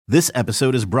This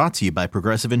episode is brought to you by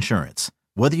Progressive Insurance.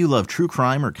 Whether you love true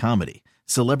crime or comedy,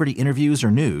 celebrity interviews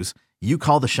or news, you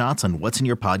call the shots on what's in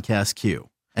your podcast queue.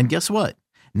 And guess what?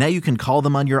 Now you can call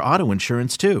them on your auto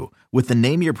insurance too with the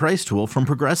Name Your Price tool from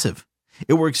Progressive.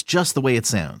 It works just the way it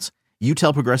sounds. You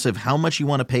tell Progressive how much you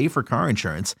want to pay for car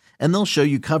insurance, and they'll show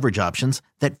you coverage options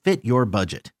that fit your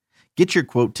budget. Get your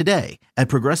quote today at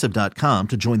Progressive.com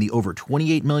to join the over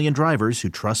 28 million drivers who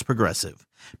trust Progressive.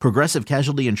 Progressive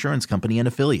Casualty Insurance Company and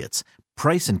Affiliates.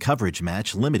 Price and coverage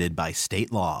match limited by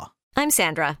state law. I'm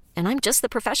Sandra, and I'm just the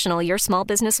professional your small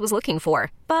business was looking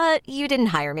for. But you didn't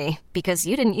hire me because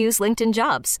you didn't use LinkedIn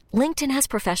Jobs. LinkedIn has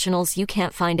professionals you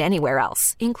can't find anywhere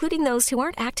else, including those who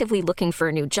aren't actively looking for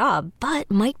a new job, but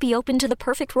might be open to the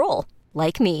perfect role,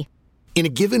 like me. In a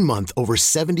given month, over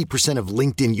 70% of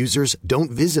LinkedIn users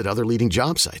don't visit other leading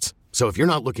job sites. So if you're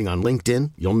not looking on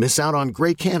LinkedIn, you'll miss out on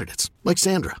great candidates like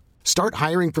Sandra. Start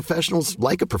hiring professionals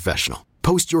like a professional.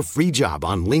 Post your free job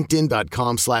on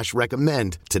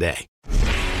linkedin.com/recommend today.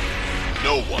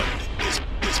 No one is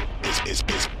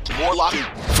more locked in.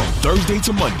 From Thursday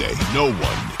to Monday, no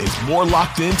one is more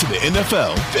locked into the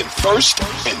NFL than First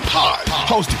and Pod.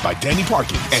 Hosted by Danny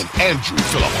Parkins and Andrew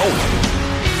Fillipponi.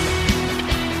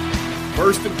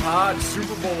 First and Pod,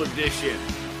 Super Bowl edition.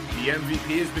 The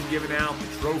MVP has been given out. The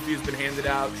trophy has been handed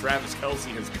out. Travis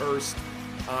Kelce has cursed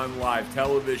on live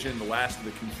television. The last of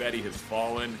the confetti has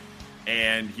fallen.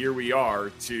 And here we are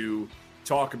to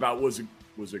talk about was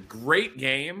a great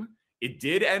game. It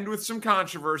did end with some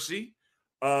controversy,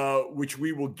 which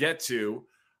we will get to.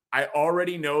 I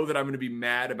already know that I'm going to be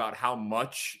mad about how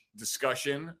much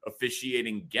discussion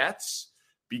officiating gets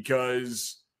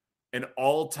because an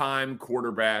all-time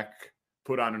quarterback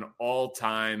put on an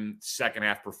all-time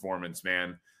second-half performance,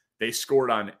 man. They scored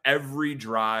on every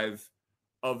drive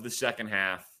of the second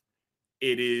half.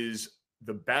 It is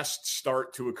the best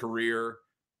start to a career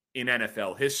in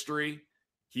NFL history.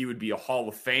 He would be a Hall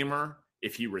of Famer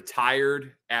if he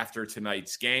retired after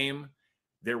tonight's game.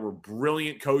 There were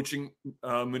brilliant coaching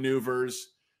maneuvers.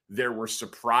 There were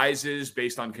surprises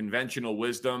based on conventional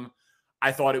wisdom.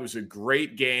 I thought it was a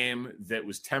great game that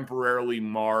was temporarily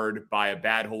marred by a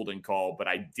bad holding call, but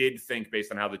I did think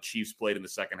based on how the Chiefs played in the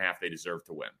second half, they deserved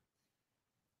to win.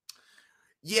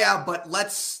 Yeah, but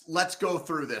let's go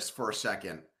through this for a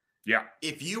second. Yeah.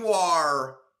 If you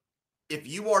are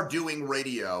doing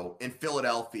radio in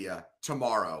Philadelphia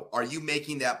tomorrow, are you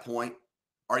making that point?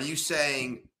 Are you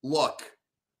saying, look,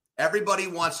 everybody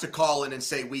wants to call in and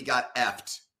say we got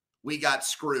effed, we got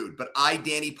screwed, but I,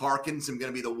 Danny Parkins, am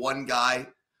going to be the one guy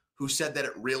who said that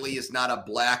it really is not a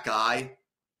black eye.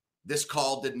 This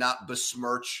call did not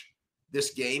besmirch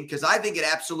this game, because I think it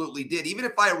absolutely did. Even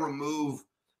if I remove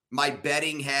my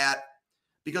betting hat,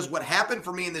 because what happened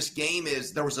for me in this game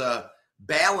is there was a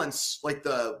balance, like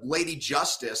the Lady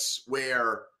Justice,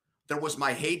 where there was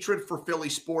my hatred for Philly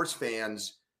sports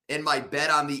fans and my bet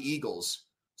on the Eagles.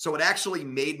 So it actually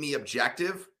made me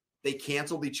objective. They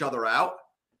canceled each other out.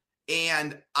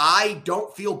 And I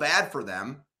don't feel bad for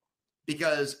them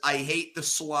because I hate the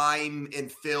slime and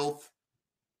filth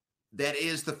that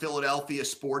is the Philadelphia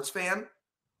sports fan.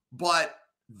 But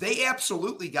they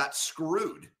absolutely got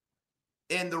screwed.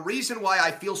 And the reason why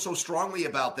I feel so strongly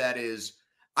about that is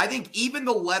I think even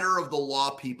the letter of the law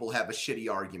people have a shitty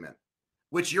argument,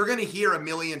 which you're going to hear a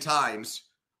million times.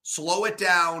 Slow it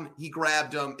down. He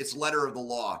grabbed him. It's letter of the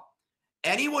law.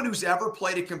 Anyone who's ever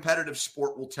played a competitive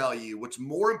sport will tell you what's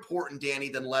more important, Danny,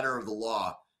 than letter of the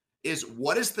law is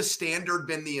what has the standard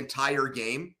been the entire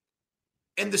game?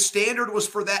 And the standard was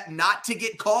for that not to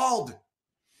get called.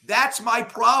 That's my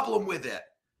problem with it.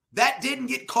 That didn't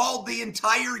get called the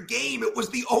entire game. It was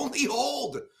the only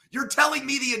hold. You're telling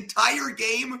me the entire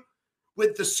game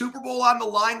with the Super Bowl on the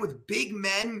line with big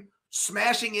men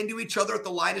smashing into each other at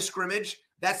the line of scrimmage,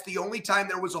 that's the only time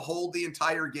there was a hold the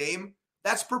entire game?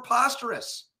 That's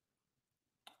preposterous.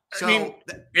 So, I mean,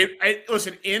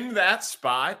 listen, in that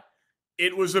spot,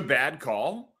 it was a bad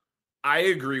call. I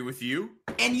agree with you.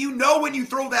 And you know when you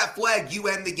throw that flag, you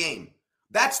end the game.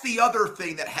 That's the other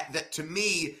thing that to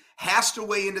me has to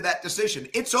weigh into that decision.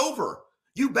 It's over.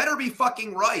 You better be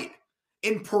fucking right.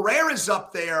 And Pereira's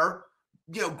up there.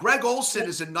 You know, Greg Olsen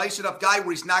is a nice enough guy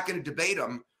where he's not going to debate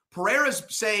him. Pereira's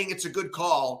saying it's a good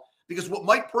call. Because what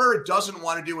Mike Pereira doesn't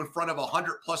want to do in front of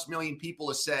 100+ million people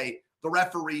is say the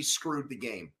referee screwed the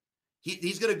game.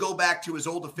 He's going to go back to his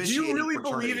old officiating. Do you really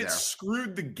fraternity believe it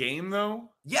screwed the game, though?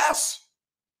 Yes.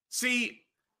 See,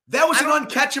 that was an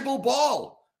uncatchable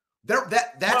ball.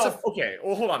 Okay.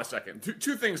 Well, hold on a second.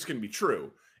 Two things can be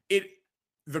true.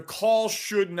 The call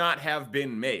should not have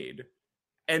been made,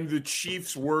 and the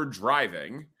Chiefs were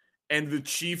driving, and the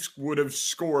Chiefs would have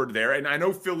scored there. And I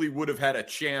know Philly would have had a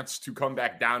chance to come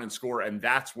back down and score, and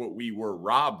that's what we were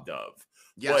robbed of.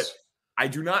 Yes. But I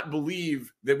do not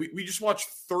believe that we just watched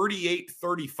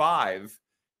 38-35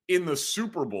 in the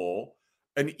Super Bowl,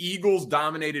 an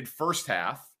Eagles-dominated first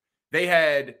half. They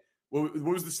had, what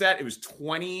was the stat? It was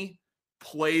 20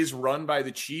 plays run by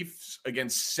the Chiefs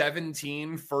against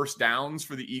 17 first downs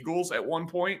for the Eagles at one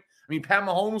point. I mean, Pat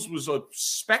Mahomes was a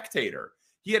spectator.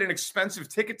 He had an expensive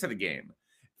ticket to the game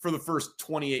for the first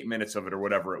 28 minutes of it or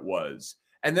whatever it was.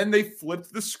 And then they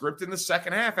flipped the script in the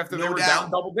second half after they were down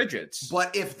double digits.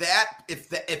 But if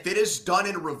it is done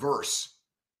in reverse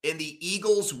and the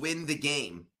Eagles win the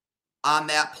game on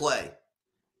that play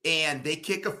and they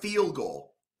kick a field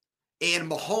goal and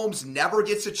Mahomes never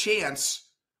gets a chance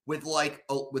with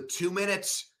 2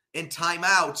 minutes and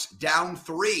timeouts down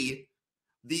 3,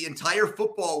 the entire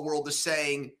football world is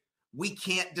saying we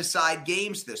can't decide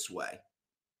games this way.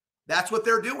 That's what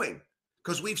they're doing.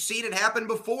 Because we've seen it happen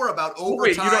before about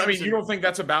overtime. Wait, you don't think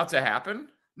that's about to happen?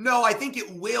 No, I think it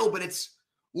will, but it's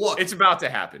about to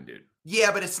happen, dude.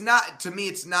 Yeah, but it's not, to me,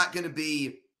 it's not going to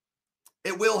be,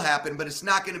 it will happen, but it's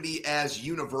not going to be as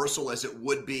universal as it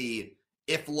would be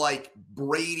if like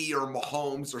Brady or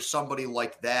Mahomes or somebody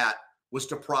like that was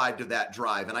deprived of that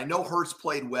drive. And I know Hurts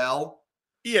played well.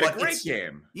 He had a great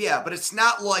game. Yeah, but it's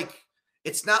not like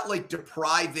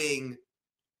depriving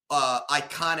an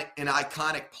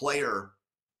iconic player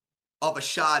of a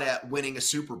shot at winning a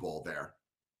Super Bowl there.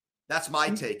 That's my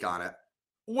take on it.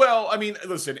 Well, I mean,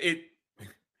 listen,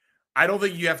 I don't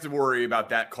think you have to worry about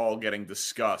that call getting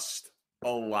discussed a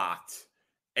lot.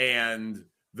 And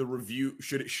the review,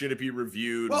 should it be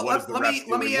reviewed? Well,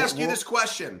 let me ask you this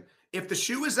question. If the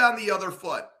shoe is on the other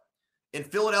foot and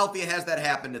Philadelphia has that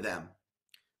happen to them,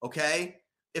 okay?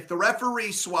 If the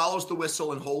referee swallows the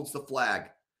whistle and holds the flag,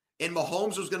 and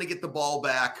Mahomes was going to get the ball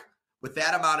back with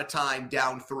that amount of time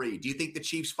down 3, do you think the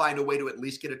Chiefs find a way to at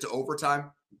least get it to overtime?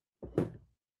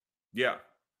 Yeah.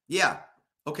 Yeah.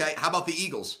 Okay. How about the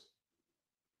Eagles?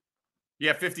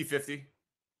 Yeah, 50-50.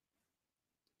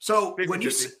 So 50-50. When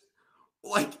you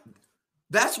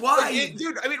that's why,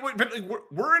 dude. I mean,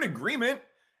 we're in agreement.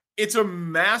 It's a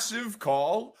massive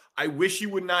call. I wish he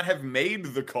would not have made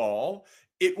the call.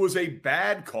 It was a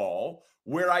bad call.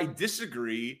 Where I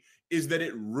disagree is that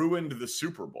it ruined the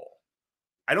Super Bowl.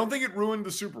 I don't think it ruined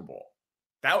the Super Bowl.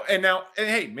 And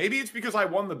hey, maybe it's because I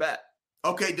won the bet.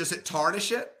 Okay, does it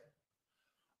tarnish it?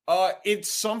 It's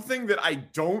something that I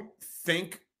don't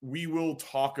think we will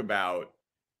talk about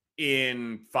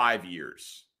in 5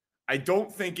 years. I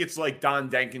don't think it's like Don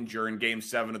Denkinger in Game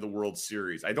 7 of the World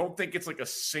Series. I don't think it's like a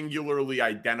singularly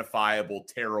identifiable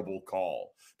terrible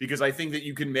call, because I think that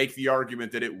you can make the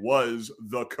argument that it was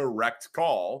the correct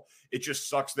call. It just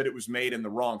sucks that it was made in the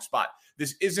wrong spot.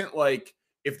 This isn't like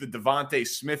if the Devontae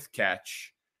Smith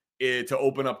catch to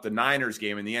open up the Niners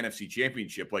game in the NFC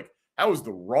Championship, like that was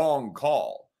the wrong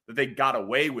call, that they got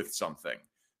away with something.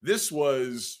 This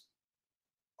was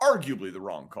arguably the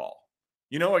wrong call.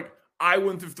 You know, like I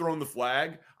wouldn't have thrown the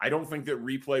flag. I don't think that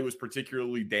replay was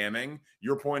particularly damning.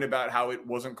 Your point about how it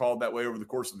wasn't called that way over the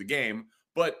course of the game,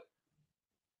 but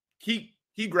he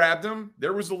grabbed him.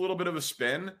 There was a little bit of a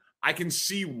spin. I can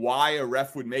see why a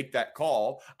ref would make that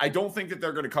call. I don't think that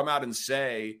they're going to come out and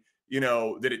say,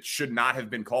 that it should not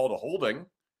have been called a holding.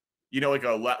 Like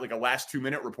a last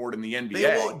 2-minute report in the NBA.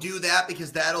 They won't do that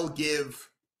because that'll give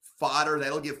fodder.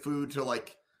 That'll give food to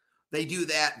they do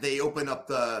that. They open up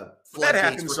the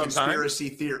floodgates for conspiracy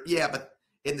theory. Yeah, but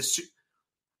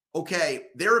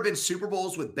there have been Super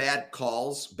Bowls with bad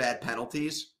calls, bad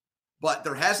penalties, but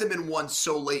there hasn't been one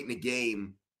so late in a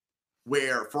game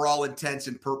where, for all intents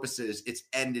and purposes, it's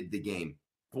ended the game.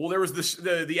 Well, there was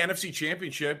the NFC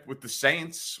Championship with the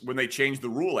Saints when they changed the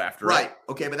rule after. Right.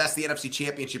 Okay, but that's the NFC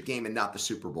Championship game and not the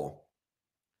Super Bowl.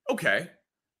 Okay.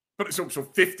 But so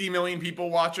 50 million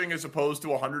people watching as opposed to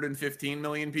 115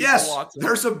 million people watching?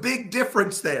 There's a big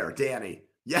difference there, Danny.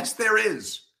 Yes, there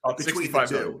is. Between the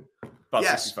two.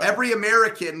 Yes, 65. Every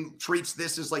American treats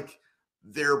this as like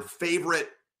their favorite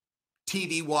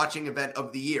TV watching event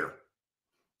of the year.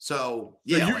 So,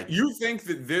 yeah. So you think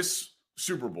that this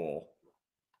Super Bowl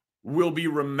will be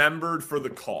remembered for the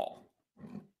call?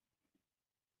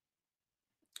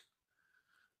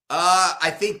 I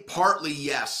think partly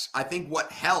yes. I think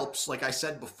what helps, like I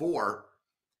said before,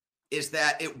 is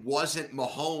that it wasn't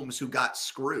Mahomes who got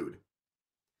screwed.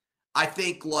 I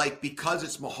think because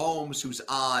it's Mahomes who's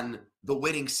on the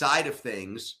winning side of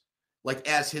things,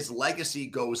 as his legacy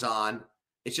goes on,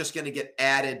 it's just going to get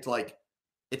added.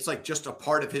 It's just a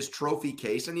part of his trophy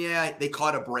case. And yeah, they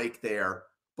caught a break there,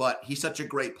 but he's such a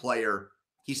great player.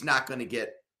 He's not going to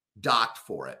get docked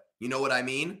for it. You know what I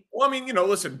mean? Well, I mean,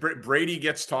 listen, Brady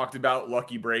gets talked about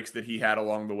lucky breaks that he had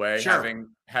along the way, Sure.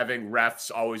 having refs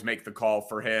always make the call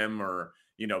for him, or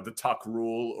the tuck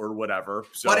rule or whatever.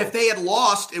 So, but if they had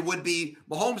lost, it would be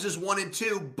Mahomes is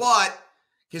 1-2, but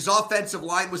his offensive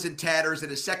line was in tatters in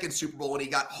his second Super Bowl and he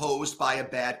got hosed by a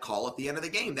bad call at the end of the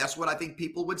game. That's what I think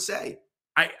people would say.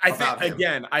 I think,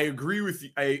 again, I agree with you.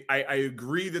 I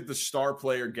agree that the star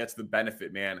player gets the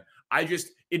benefit, man.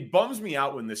 It bums me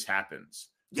out when this happens.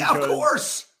 Yeah, of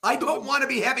course. I don't want to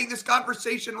be having this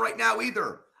conversation right now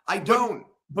either. I don't.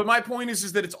 But my point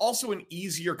is that it's also an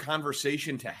easier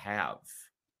conversation to have.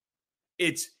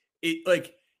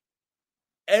 Like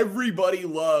everybody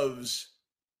loves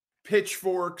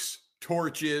pitchforks,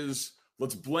 torches.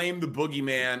 Let's blame the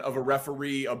boogeyman of a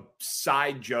referee, a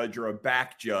side judge, or a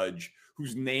back judge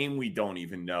whose name we don't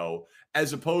even know,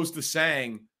 as opposed to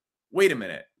saying, wait a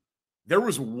minute, there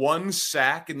was one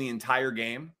sack in the entire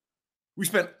game. We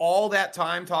spent all that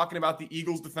time talking about the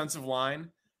Eagles' defensive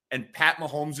line and Pat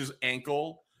Mahomes'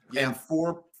 ankle and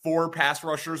four pass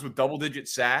rushers with double-digit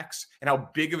sacks and how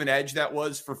big of an edge that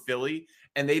was for Philly.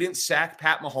 And they didn't sack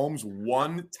Pat Mahomes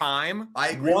one time. I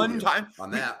agree one time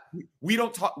on that. We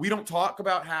don't talk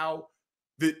about how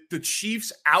the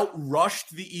Chiefs outrushed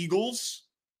the Eagles.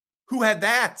 Who had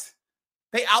that?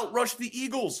 They outrushed the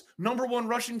Eagles, number one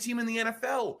rushing team in the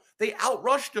NFL. They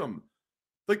outrushed them.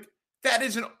 Like, that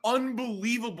is an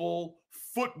unbelievable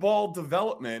football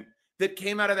development that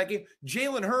came out of that game.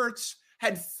 Jalen Hurts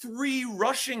had 3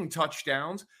 rushing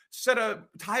touchdowns,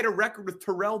 tied a record with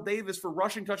Terrell Davis for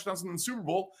rushing touchdowns in the Super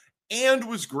Bowl, and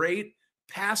was great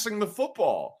passing the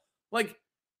football. Like,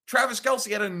 Travis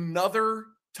Kelce had another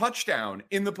touchdown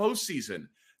in the postseason.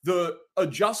 The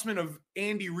adjustment of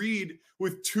Andy Reid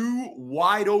with 2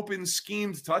 wide open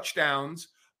schemed touchdowns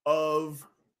of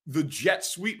the jet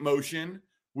sweep motion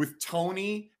with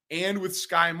Tony and with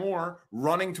Sky Moore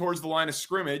running towards the line of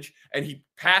scrimmage, and he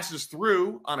passes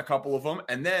through on a couple of them.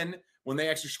 And then when they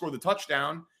actually score the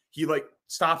touchdown, he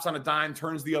stops on a dime,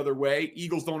 turns the other way.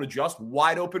 Eagles don't adjust,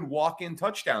 wide open walk-in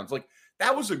touchdowns. Like,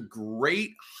 that was a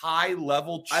great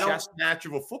high-level chess match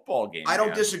of a football game. I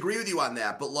don't disagree with you on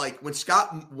that, but when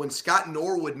Scott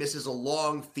Norwood misses a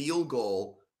long field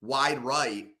goal wide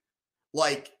right,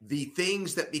 the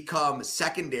things that become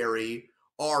secondary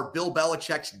are Bill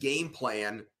Belichick's game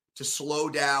plan to slow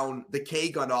down the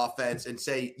K-gun offense and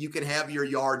say, you can have your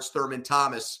yards, Thurman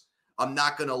Thomas. I'm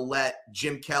not going to let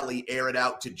Jim Kelly air it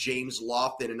out to James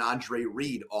Lofton and Andre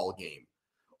Reed all game.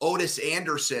 Otis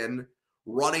Anderson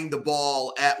running the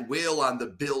ball at will on the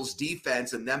Bills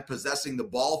defense and then possessing the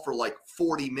ball for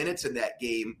 40 minutes in that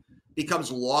game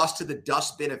becomes lost to the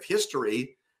dustbin of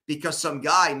history because some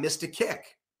guy missed a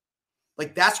kick.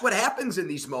 That's what happens in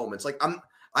these moments.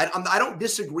 I don't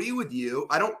disagree with you.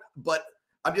 But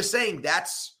I'm just saying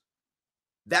that's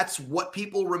what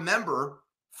people remember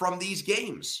from these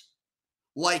games.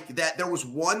 That there was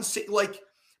one,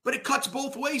 but it cuts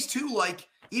both ways too.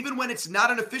 Even when it's not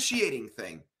an officiating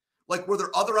thing, were there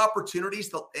other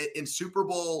opportunities in Super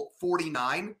Bowl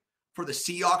 49 for the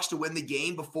Seahawks to win the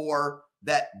game before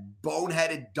that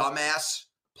boneheaded dumbass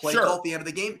play call at the end of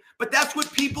the game? But that's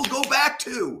what people go back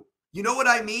to. You know what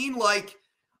I mean?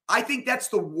 I think that's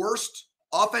the worst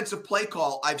offensive play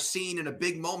call I've seen in a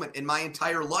big moment in my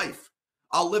entire life.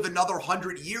 I'll live another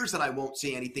 100 years and I won't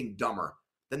see anything dumber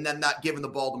than them not giving the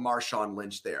ball to Marshawn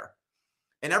Lynch there.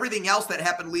 And everything else that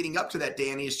happened leading up to that,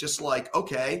 Danny, is just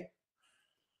okay.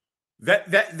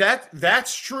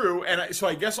 That's true. And so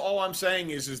I guess all I'm saying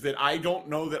is that I don't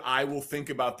know that I will think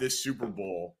about this Super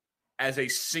Bowl as a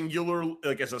singular,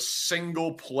 as a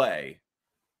single play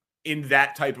in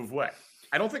that type of way.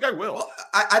 I don't think I will. Well,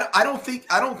 I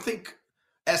don't think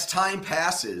as time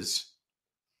passes,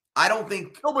 I don't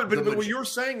think. No, but what you're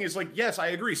saying is yes, I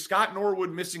agree. Scott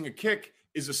Norwood missing a kick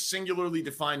is a singularly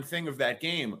defined thing of that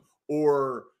game,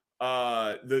 or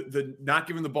the not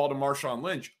giving the ball to Marshawn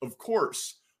Lynch, of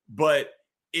course, but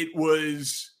it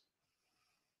was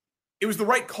the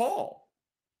right call.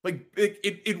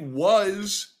 It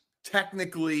was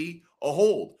technically a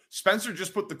hold. Spencer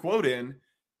just put the quote in.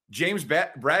 James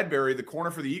Bradbury, the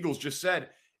corner for the Eagles, just said,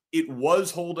 it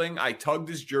was holding. I tugged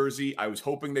his jersey. I was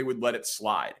hoping they would let it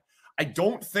slide. I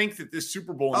don't think that this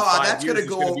Super Bowl in 5 years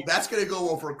that's going to go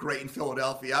over great in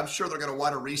Philadelphia. I'm sure they're going to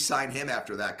want to re-sign him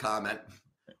after that comment.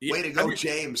 Way to go,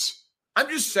 James. I'm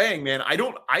just saying, man, I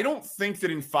don't think that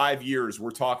in 5 years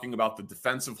we're talking about the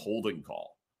defensive holding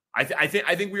call. I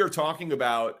think we are talking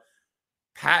about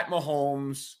Pat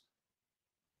Mahomes,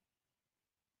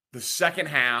 the second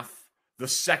half, the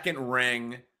second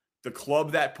ring, the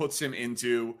club that puts him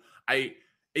into.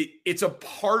 It's a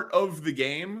part of the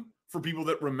game for people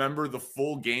that remember the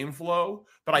full game flow,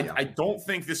 but I don't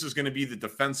think this is going to be the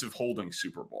defensive holding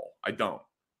Super Bowl. I don't.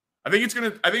 I think it's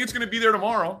gonna be there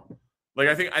tomorrow. Like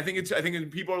I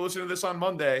think people are listening to this on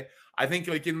Monday. I think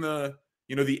like in the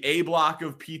the A block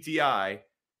of PTI,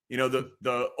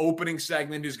 the opening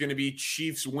segment is going to be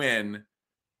Chiefs win.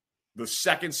 The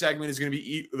second segment is going to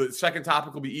be the second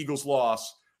topic will be Eagles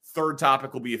loss. Third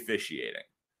topic will be officiating.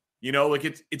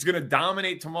 It's going to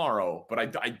dominate tomorrow, but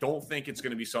I don't think it's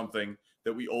going to be something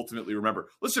that we ultimately remember.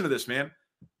 Listen to this, man.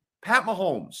 Pat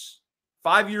Mahomes,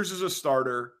 5 years as a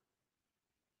starter,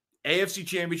 AFC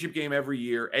Championship game every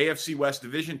year, AFC West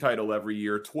Division title every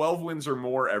year, 12 wins or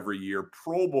more every year,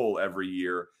 Pro Bowl every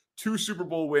year, 2 Super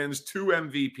Bowl wins, 2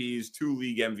 MVPs, 2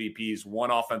 league MVPs,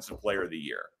 1 Offensive Player of the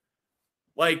Year.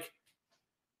 Like,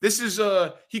 this is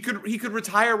he could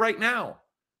retire right now.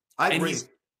 I agree.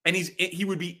 He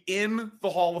would be in the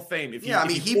Hall of Fame. If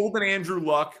he pulled an Andrew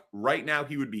Luck right now,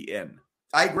 he would be in.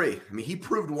 I agree. I mean, he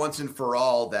proved once and for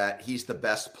all that he's the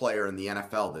best player in the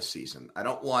NFL this season. I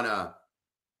don't want to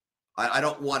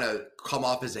come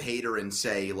off as a hater and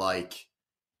say like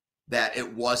that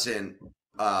it wasn't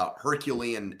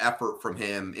Herculean effort from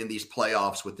him in these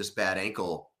playoffs with this bad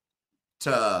ankle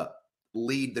to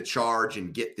lead the charge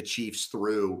and get the Chiefs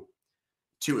through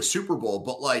to a Super Bowl.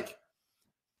 But like,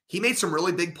 he made some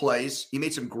really big plays. He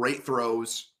made some great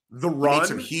throws. The run. He made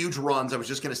some huge runs. I was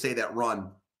just going to say that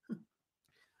run.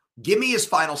 Give me his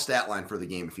final stat line for the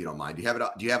game, if you don't mind. Do you have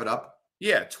it up?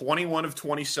 Yeah, 21 of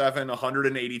 27,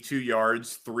 182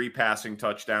 yards, 3 passing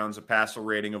touchdowns, a passer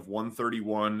rating of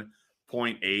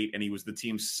 131.8, and he was the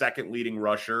team's second leading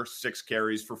rusher, 6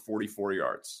 carries for 44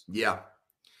 yards. Yeah.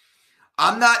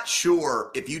 I'm not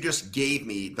sure if you just gave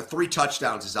me the 3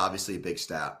 touchdowns is obviously a big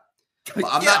stat.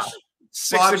 I'm not.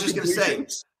 Well, I was just going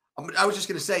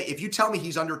to say, if you tell me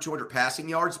he's under 200 passing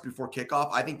yards before kickoff,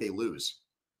 I think they lose.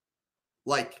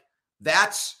 Like,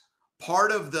 that's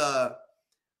part of the.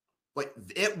 Like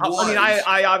it was. I mean,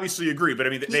 I obviously agree, but I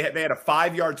mean, they had a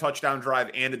 5-yard touchdown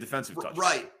drive and a defensive touchdown.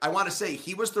 Right. I want to say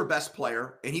he was their best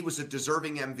player, and he was a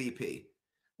deserving MVP.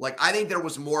 Like, I think there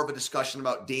was more of a discussion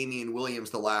about Damian Williams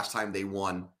the last time they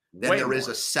won than there is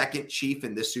a second Chief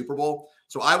in this Super Bowl.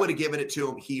 So I would have given it to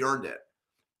him. He earned it.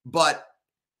 But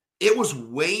it was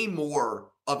way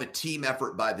more of a team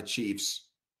effort by the Chiefs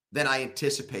than I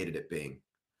anticipated it being.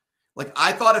 Like,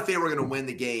 I thought if they were going to win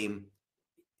the game,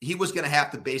 he was going to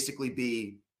have to basically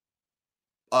be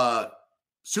a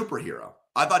superhero.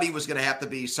 I thought he was going to have to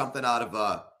be something out of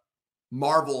a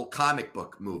Marvel comic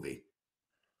book movie,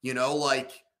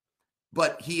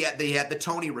 but they had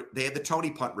the Tony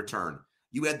punt return.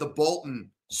 You had the Bolton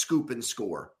scoop and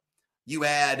score. You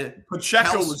had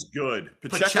Pacheco was good.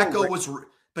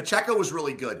 Pacheco was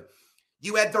really good.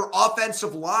 You had their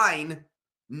offensive line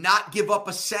not give up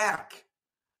a sack.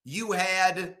 You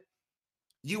had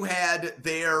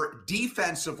their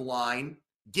defensive line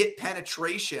get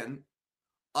penetration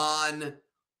on.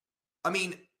 I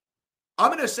mean, I'm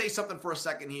going to say something for a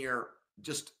second here.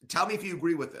 Just tell me if you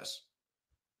agree with this.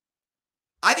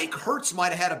 I think Hurts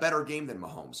might have had a better game than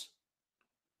Mahomes.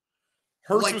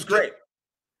 Hurts was great.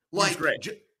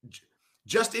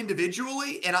 Just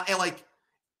individually, and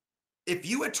if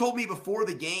you had told me before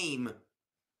the game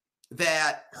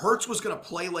that Hurts was going to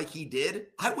play like he did,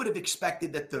 I would have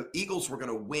expected that the Eagles were going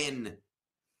to win.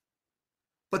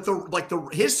 But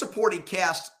his supporting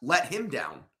cast let him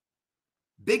down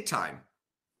big time.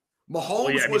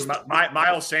 Mahomes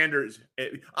Miles Sanders.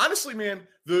 Honestly, man,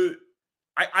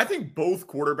 I think both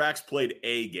quarterbacks played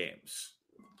A games.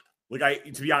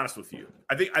 To be honest with you,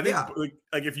 I think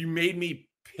if you made me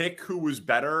pick who was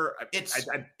better,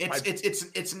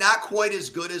 it's not quite as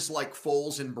good as like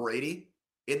Foles and Brady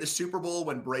in the Super Bowl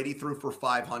when Brady threw for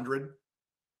 500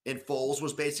 and Foles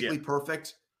was basically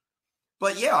perfect.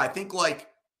 But yeah, I think like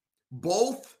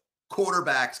both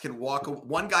quarterbacks can walk.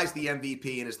 One guy's the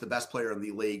MVP and is the best player in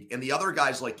the league, and the other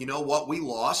guy's like, you know what, we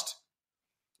lost,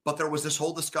 but there was this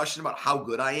whole discussion about how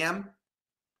good I am.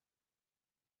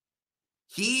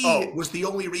 He was the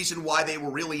only reason why they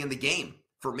were really in the game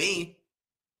for me.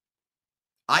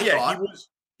 I thought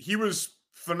he was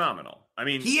phenomenal. I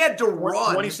mean, he had to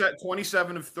run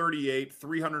 27 of 38,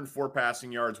 304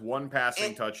 passing yards, 1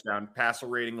 passing touchdown, passer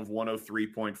rating of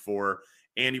 103.4,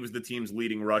 and he was the team's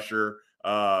leading rusher,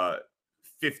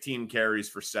 15 carries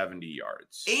for 70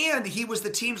 yards. And he was the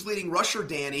team's leading rusher,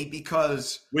 Danny,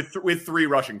 because with 3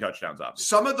 rushing touchdowns, obviously.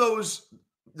 Some of those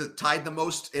that tied the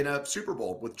most in a Super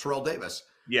Bowl with Terrell Davis.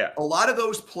 Yeah. A lot of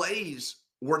those plays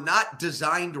were not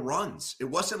designed runs. It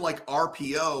wasn't like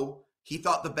RPO. He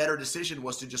thought the better decision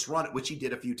was to just run it, which he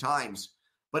did a few times.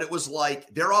 But it was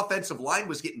like their offensive line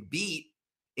was getting beat,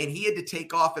 and he had to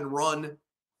take off and run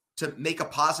to make a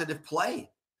positive play.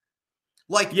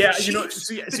 Like, yeah, the Chiefs,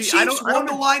 the Chiefs won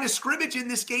the line of scrimmage in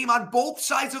this game on both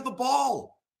sides of the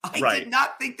ball. I did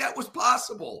not think that was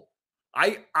possible.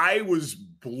 I was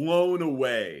blown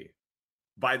away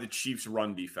by the Chiefs'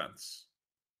 run defense.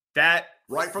 That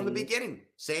right from the beginning,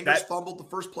 Sanders fumbled the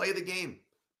first play of the game.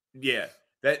 Yeah,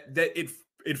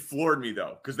 it floored me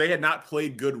though, because they had not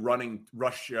played good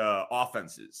rush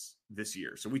offenses this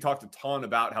year. So we talked a ton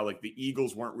about how like the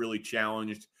Eagles weren't really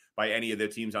challenged by any of the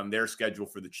teams on their schedule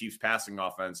for the Chiefs passing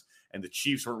offense, and the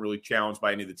Chiefs weren't really challenged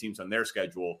by any of the teams on their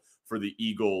schedule for the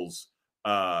Eagles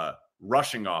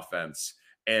rushing offense.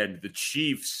 And the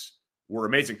Chiefs were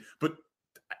amazing. But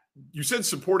you said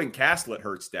supporting cast let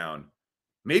Hurts down.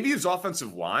 Maybe his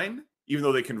offensive line, even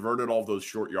though they converted all those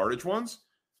short yardage ones.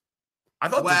 I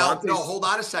thought. Well, no, hold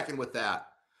on a second with that.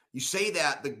 You say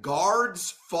that the guard's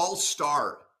false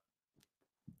start.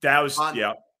 That was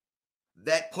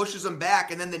That pushes them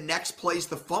back, and then the next play's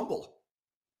the fumble.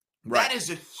 Right. That is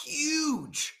a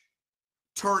huge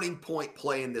turning point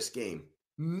play in this game.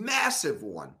 Massive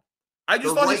one. I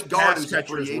just thought his pass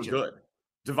catchers were good.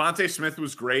 Devontae Smith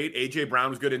was great. A.J. Brown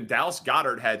was good. And Dallas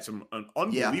Goedert had an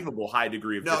unbelievable high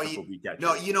degree of difficulty catching.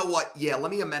 No, you know what? Yeah,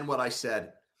 let me amend what I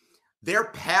said. They're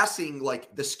passing,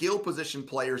 like the skill position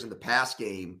players in the pass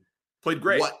game played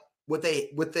great. What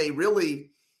they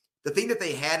really, the thing that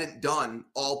they hadn't done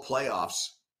all playoffs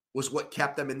was what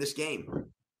kept them in this game.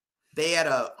 They had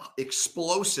a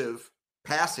explosive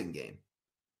passing game.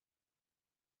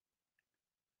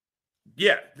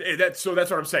 Yeah, that's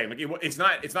what I'm saying. Like it's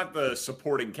not the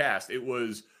supporting cast. It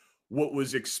was what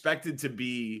was expected to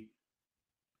be,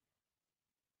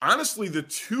 honestly, the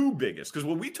two biggest. Because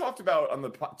what we talked about on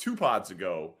the 2 pods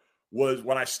ago was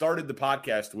when I started the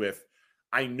podcast with,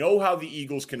 I know how the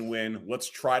Eagles can win. Let's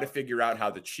try to figure out how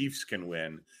the Chiefs can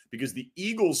win. Because the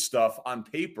Eagles stuff on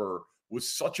paper was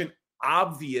such an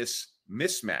obvious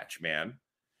mismatch, man.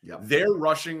 Yep. Their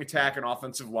rushing attack and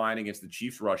offensive line against the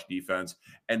Chiefs' rush defense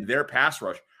and their pass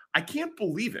rush. I can't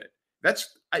believe it.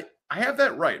 I have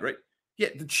that right? Yeah,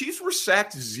 the Chiefs were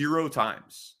sacked 0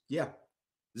 times. Yeah.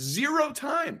 0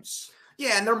 times.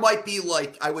 Yeah, and there might be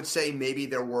I would say maybe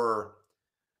there were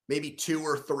 2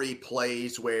 or 3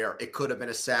 plays where it could have been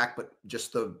a sack, but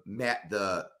just the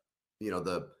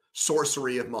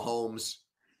sorcery of Mahomes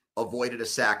avoided a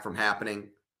sack from happening.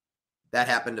 That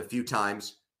happened a few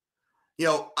times.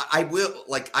 I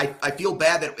feel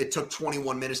bad that it took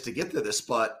 21 minutes to get to this,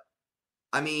 but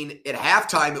I mean, at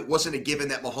halftime, it wasn't a given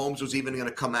that Mahomes was even going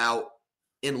to come out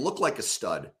and look like a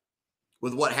stud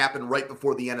with what happened right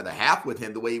before the end of the half with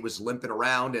him, the way he was limping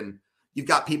around. And you've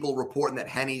got people reporting that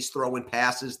Henny's throwing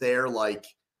passes there.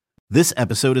 This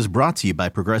episode is brought to you by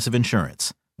Progressive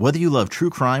Insurance. Whether you love true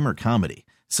crime or comedy,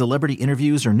 celebrity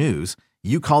interviews or news,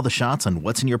 you call the shots on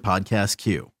what's in your podcast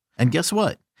queue. And guess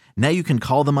what? Now you can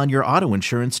call them on your auto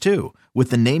insurance too with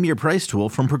the Name Your Price tool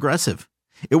from Progressive.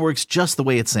 It works just the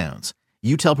way it sounds.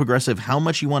 You tell Progressive how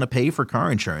much you want to pay for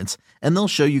car insurance, and they'll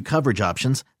show you coverage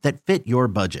options that fit your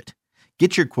budget.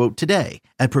 Get your quote today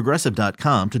at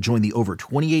Progressive.com to join the over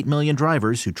 28 million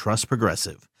drivers who trust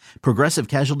Progressive. Progressive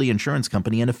Casualty Insurance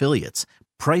Company and Affiliates.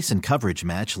 Price and coverage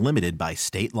match limited by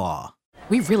state law.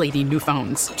 We really need new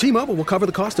phones. T-Mobile will cover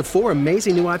the cost of 4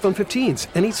 amazing new iPhone 15s,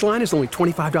 and each line is only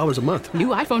 $25 a month. New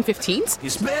iPhone 15s?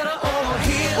 It's better over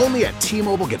here. Only at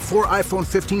T-Mobile, get 4 iPhone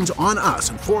 15s on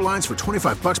us and 4 lines for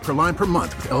 $25 per line per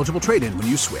month with eligible trade-in when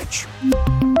you switch.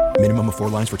 Minimum of 4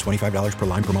 lines for $25 per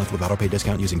line per month with autopay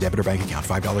discount using debit or bank account.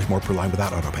 $5 more per line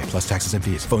without autopay, plus taxes and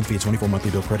fees. Phone fee at 24 monthly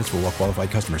bill credits for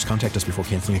well-qualified customers. Contact us before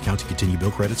canceling account to continue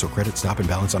bill credits or credit stop and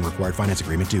balance on required finance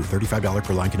agreement due. $35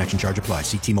 per line connection charge applies.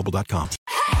 See T-Mobile.com.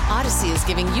 Odyssey is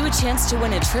giving you a chance to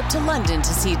win a trip to London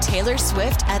to see Taylor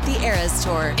Swift at the Eras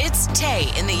Tour. It's Tay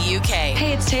in the UK.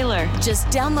 Hey, it's Taylor. Just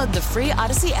download the free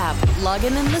Odyssey app, log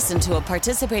in and listen to a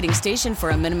participating station for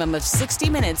a minimum of 60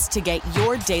 minutes to get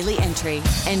your daily entry.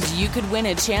 And you could win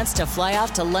a chance to fly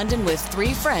off to London with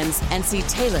 3 friends and see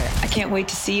Taylor. I can't wait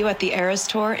to see you at the Eras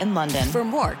Tour in London. For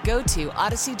more, go to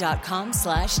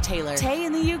odyssey.com/Taylor. Tay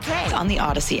in the UK. On the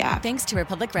Odyssey app. Thanks to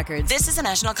Republic Records. This is a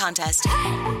national contest.